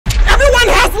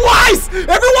has lice!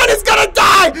 Everyone is gonna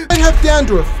die! I have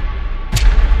dandruff.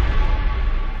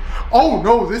 Oh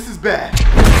no, this is bad.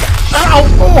 Ow!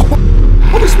 Oh!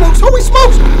 Holy smokes! Holy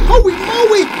smokes! Holy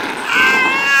moly!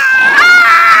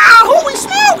 Holy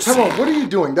smokes! Tyrone, what are you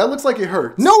doing? That looks like it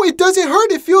hurts. No, it doesn't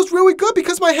hurt. It feels really good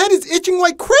because my head is itching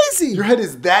like crazy. Your head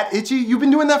is that itchy? You've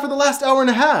been doing that for the last hour and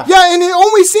a half. Yeah, and it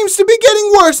only seems to be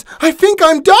getting worse. I think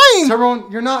I'm dying.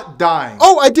 Tyrone, you're not dying.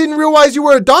 Oh, I didn't realize you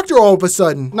were a doctor all of a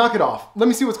sudden. Knock it off. Let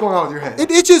me see what's going on with your head.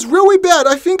 It itches really bad.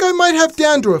 I think I might have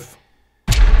dandruff.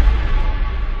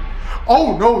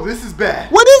 Oh no, this is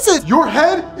bad. What is it? Your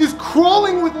head is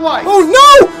crawling with lice. Oh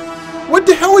no! What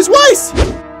the hell is lice?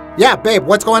 Yeah, babe,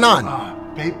 what's going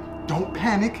on? Babe, don't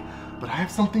panic, but I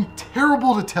have something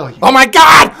terrible to tell you. Oh my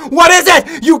God! What is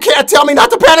it? You can't tell me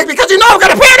not to panic because you know I'm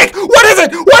gonna panic! What is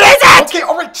it? What is it? Okay,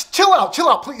 all right, chill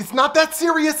out, please. It's not that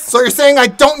serious. So you're saying I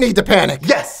don't need to panic?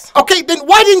 Yes. Okay, then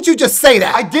why didn't you just say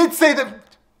that? I did say that.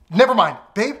 Never mind,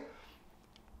 babe.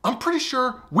 I'm pretty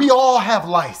sure we all have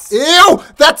lice. Ew!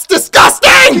 That's disgusting!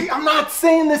 Okay, I'm not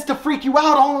saying this to freak you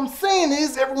out. All I'm saying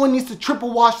is everyone needs to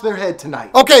triple wash their head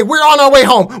tonight. Okay, we're on our way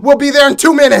home. We'll be there in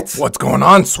 2 minutes. What's going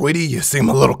on, sweetie? You seem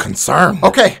a little concerned.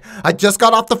 Okay, I just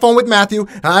got off the phone with Matthew,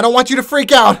 and I don't want you to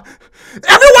freak out.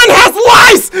 Everyone has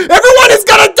lice! Everyone is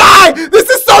gonna die! This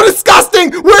is so disgusting!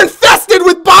 We're infested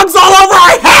with bugs all over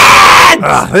our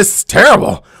heads! This is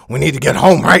terrible. We need to get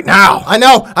home right now. I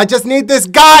know, I just need this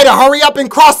guy to hurry up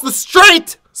and cross the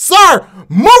street! Sir,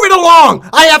 move it along!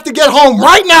 I have to get home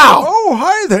right now! Oh,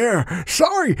 hi there.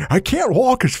 Sorry, I can't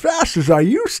walk as fast as I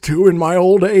used to in my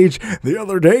old age. The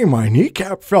other day, my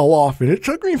kneecap fell off, and it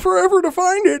took me forever to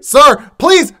find it. Sir,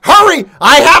 please, hurry!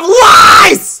 I have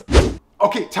lice!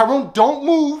 Okay, Tyrone, don't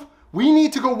move. We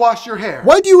need to go wash your hair.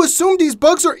 Why do you assume these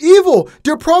bugs are evil?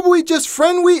 They're probably just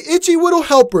friendly, itchy little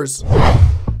helpers.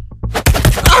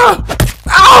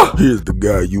 Here's the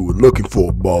guy you were looking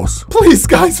for, boss. Please,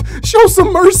 guys, show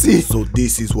some mercy. So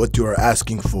this is what you are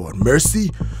asking for,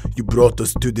 mercy? You brought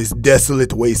us to this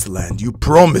desolate wasteland. You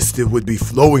promised it would be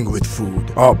flowing with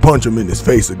food. I'll punch him in his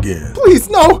face again. Please,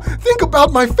 no, think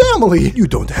about my family. You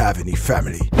don't have any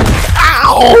family.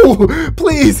 Ow!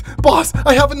 Please, boss,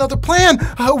 I have another plan.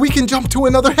 We can jump to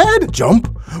another head. Jump?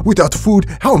 Without food,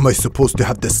 how am I supposed to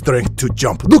have the strength to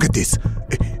jump? Look at this.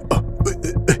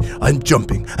 I'm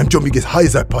jumping. I'm jumping as high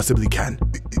as I possibly can.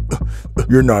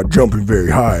 You're not jumping very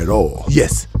high at all.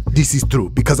 Yes, this is true,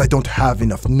 because I don't have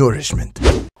enough nourishment.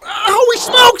 Holy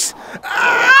smokes!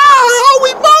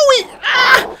 Holy moly!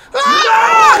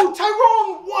 No!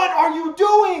 Tyrone, what are you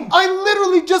doing? I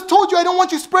literally just told you I don't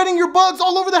want you spreading your bugs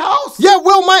all over the house. Yeah,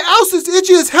 well, my house is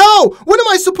itchy as hell. What am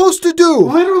I supposed to do?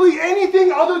 Literally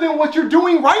anything other than what you're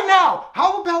doing right now.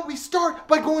 How about we start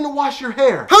by going to wash your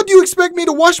hair? How do you expect me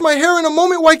to wash my hair in a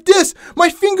moment like this? My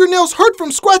fingernails hurt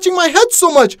from scratching my head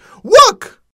so much.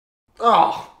 Look!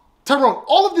 Oh, Tyrone,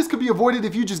 all of this could be avoided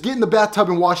if you just get in the bathtub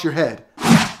and wash your head.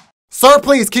 Sir,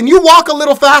 please, can you walk a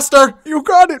little faster? You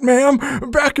got it, ma'am.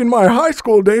 Back in my high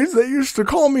school days, they used to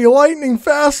call me lightning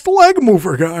fast leg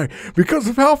mover guy because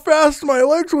of how fast my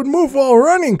legs would move while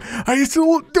running. I used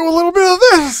to do a little bit of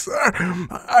this.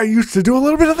 I used to do a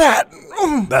little bit of that.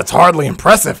 That's hardly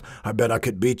impressive. I bet I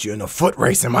could beat you in a foot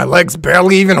race and my legs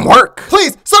barely even work.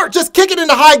 Please, sir, just kick it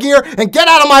into high gear and get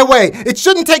out of my way. It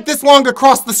shouldn't take this long to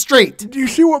cross the street. Do you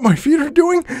see what my feet are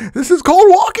doing? This is called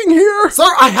walking here. Sir,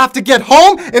 I have to get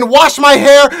home and wash my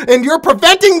hair, and you're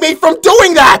preventing me from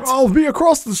doing that! I'll be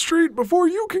across the street before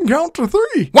you can count to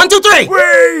 3. 1, 2, 3!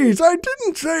 Wait, I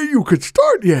didn't say you could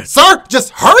start yet. Sir,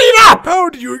 just hurry it up! How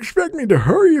do you expect me to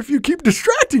hurry if you keep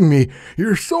distracting me?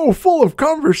 You're so full of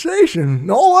conversation.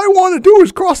 All I want to do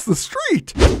is cross the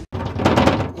street.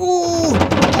 Ooh.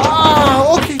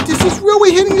 Okay, this is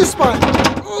really hitting the spot.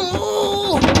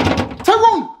 Ooh.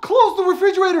 Tyrone, close the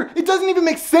refrigerator. It doesn't even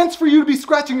make sense for you to be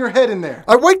scratching your head in there.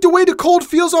 I like the way the cold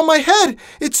feels on my head.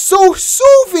 It's so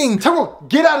soothing. Tyrone,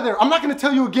 get out of there. I'm not going to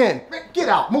tell you again. Man, get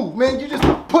out. Move, man. You just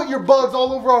put your bugs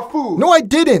all over our food. No, I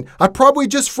didn't. I probably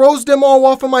just froze them all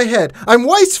off of my head. I'm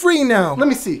lice-free now. Let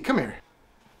me see. Come here.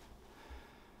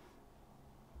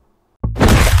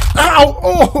 Ow!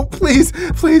 Oh, please,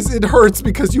 please, it hurts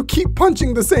because you keep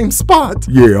punching the same spot.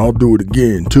 Yeah, I'll do it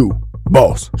again, too.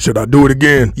 Boss, should I do it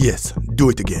again? Yes, do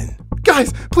it again.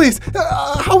 Guys, please,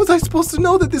 how was I supposed to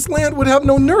know that this land would have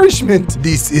no nourishment?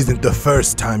 This isn't the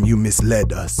first time you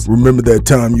misled us. Remember that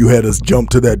time you had us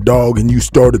jump to that dog and you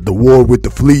started the war with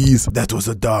the fleas? That was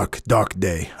a dark, dark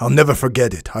day. I'll never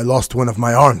forget it. I lost one of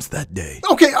my arms that day.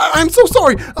 Okay, I'm so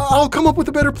sorry. I'll come up with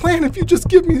a better plan if you just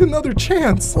give me another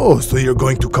chance. Oh, so you're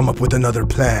going to come up with another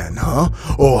plan, huh?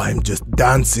 Oh, I'm just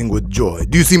dancing with joy.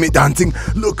 Do you see me dancing?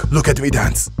 Look at me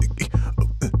dance.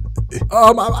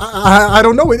 I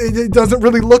don't know. It doesn't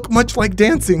really look much like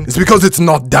dancing. It's because it's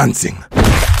not dancing.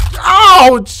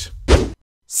 Ouch!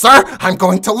 Sir, I'm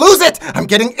going to lose it. I'm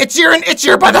getting itchier and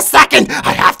itchier by the second.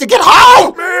 I have to get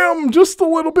home. Ma'am, just a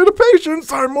little bit of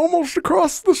patience. I'm almost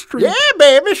across the street. Yeah,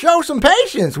 baby, show some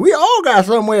patience. We all got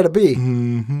somewhere to be.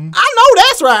 Mm-hmm. I know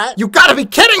that's right. You gotta be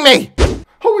kidding me.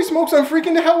 Holy smokes, I'm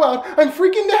freaking the hell out. I'm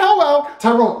freaking the hell out.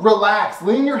 Tyrone, relax.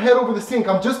 Lean your head over the sink.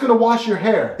 I'm just gonna wash your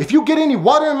hair. If you get any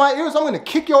water in my ears, I'm gonna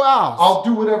kick your ass. I'll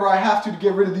do whatever I have to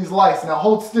get rid of these lice. Now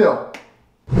hold still.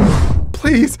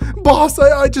 Please, boss,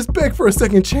 I just beg for a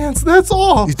second chance. That's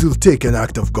all. It will take an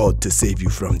act of God to save you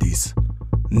from these.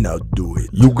 Now do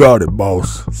it. You got it,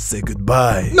 boss. Say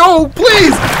goodbye. No,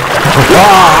 please.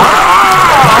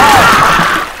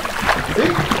 See?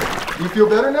 You feel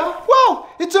better now? Wow,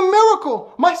 it's a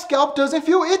miracle. My scalp doesn't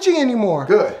feel itchy anymore.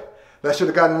 Good. That should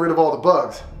have gotten rid of all the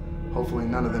bugs. Hopefully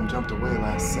none of them jumped away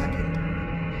last second.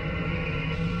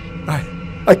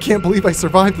 I can't believe I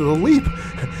survived the leap.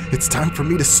 It's time for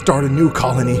me to start a new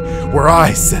colony where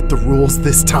I set the rules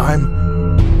this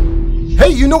time. Hey,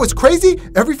 you know what's crazy?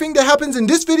 Everything that happens in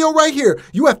this video right here,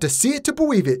 you have to see it to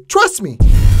believe it. Trust me.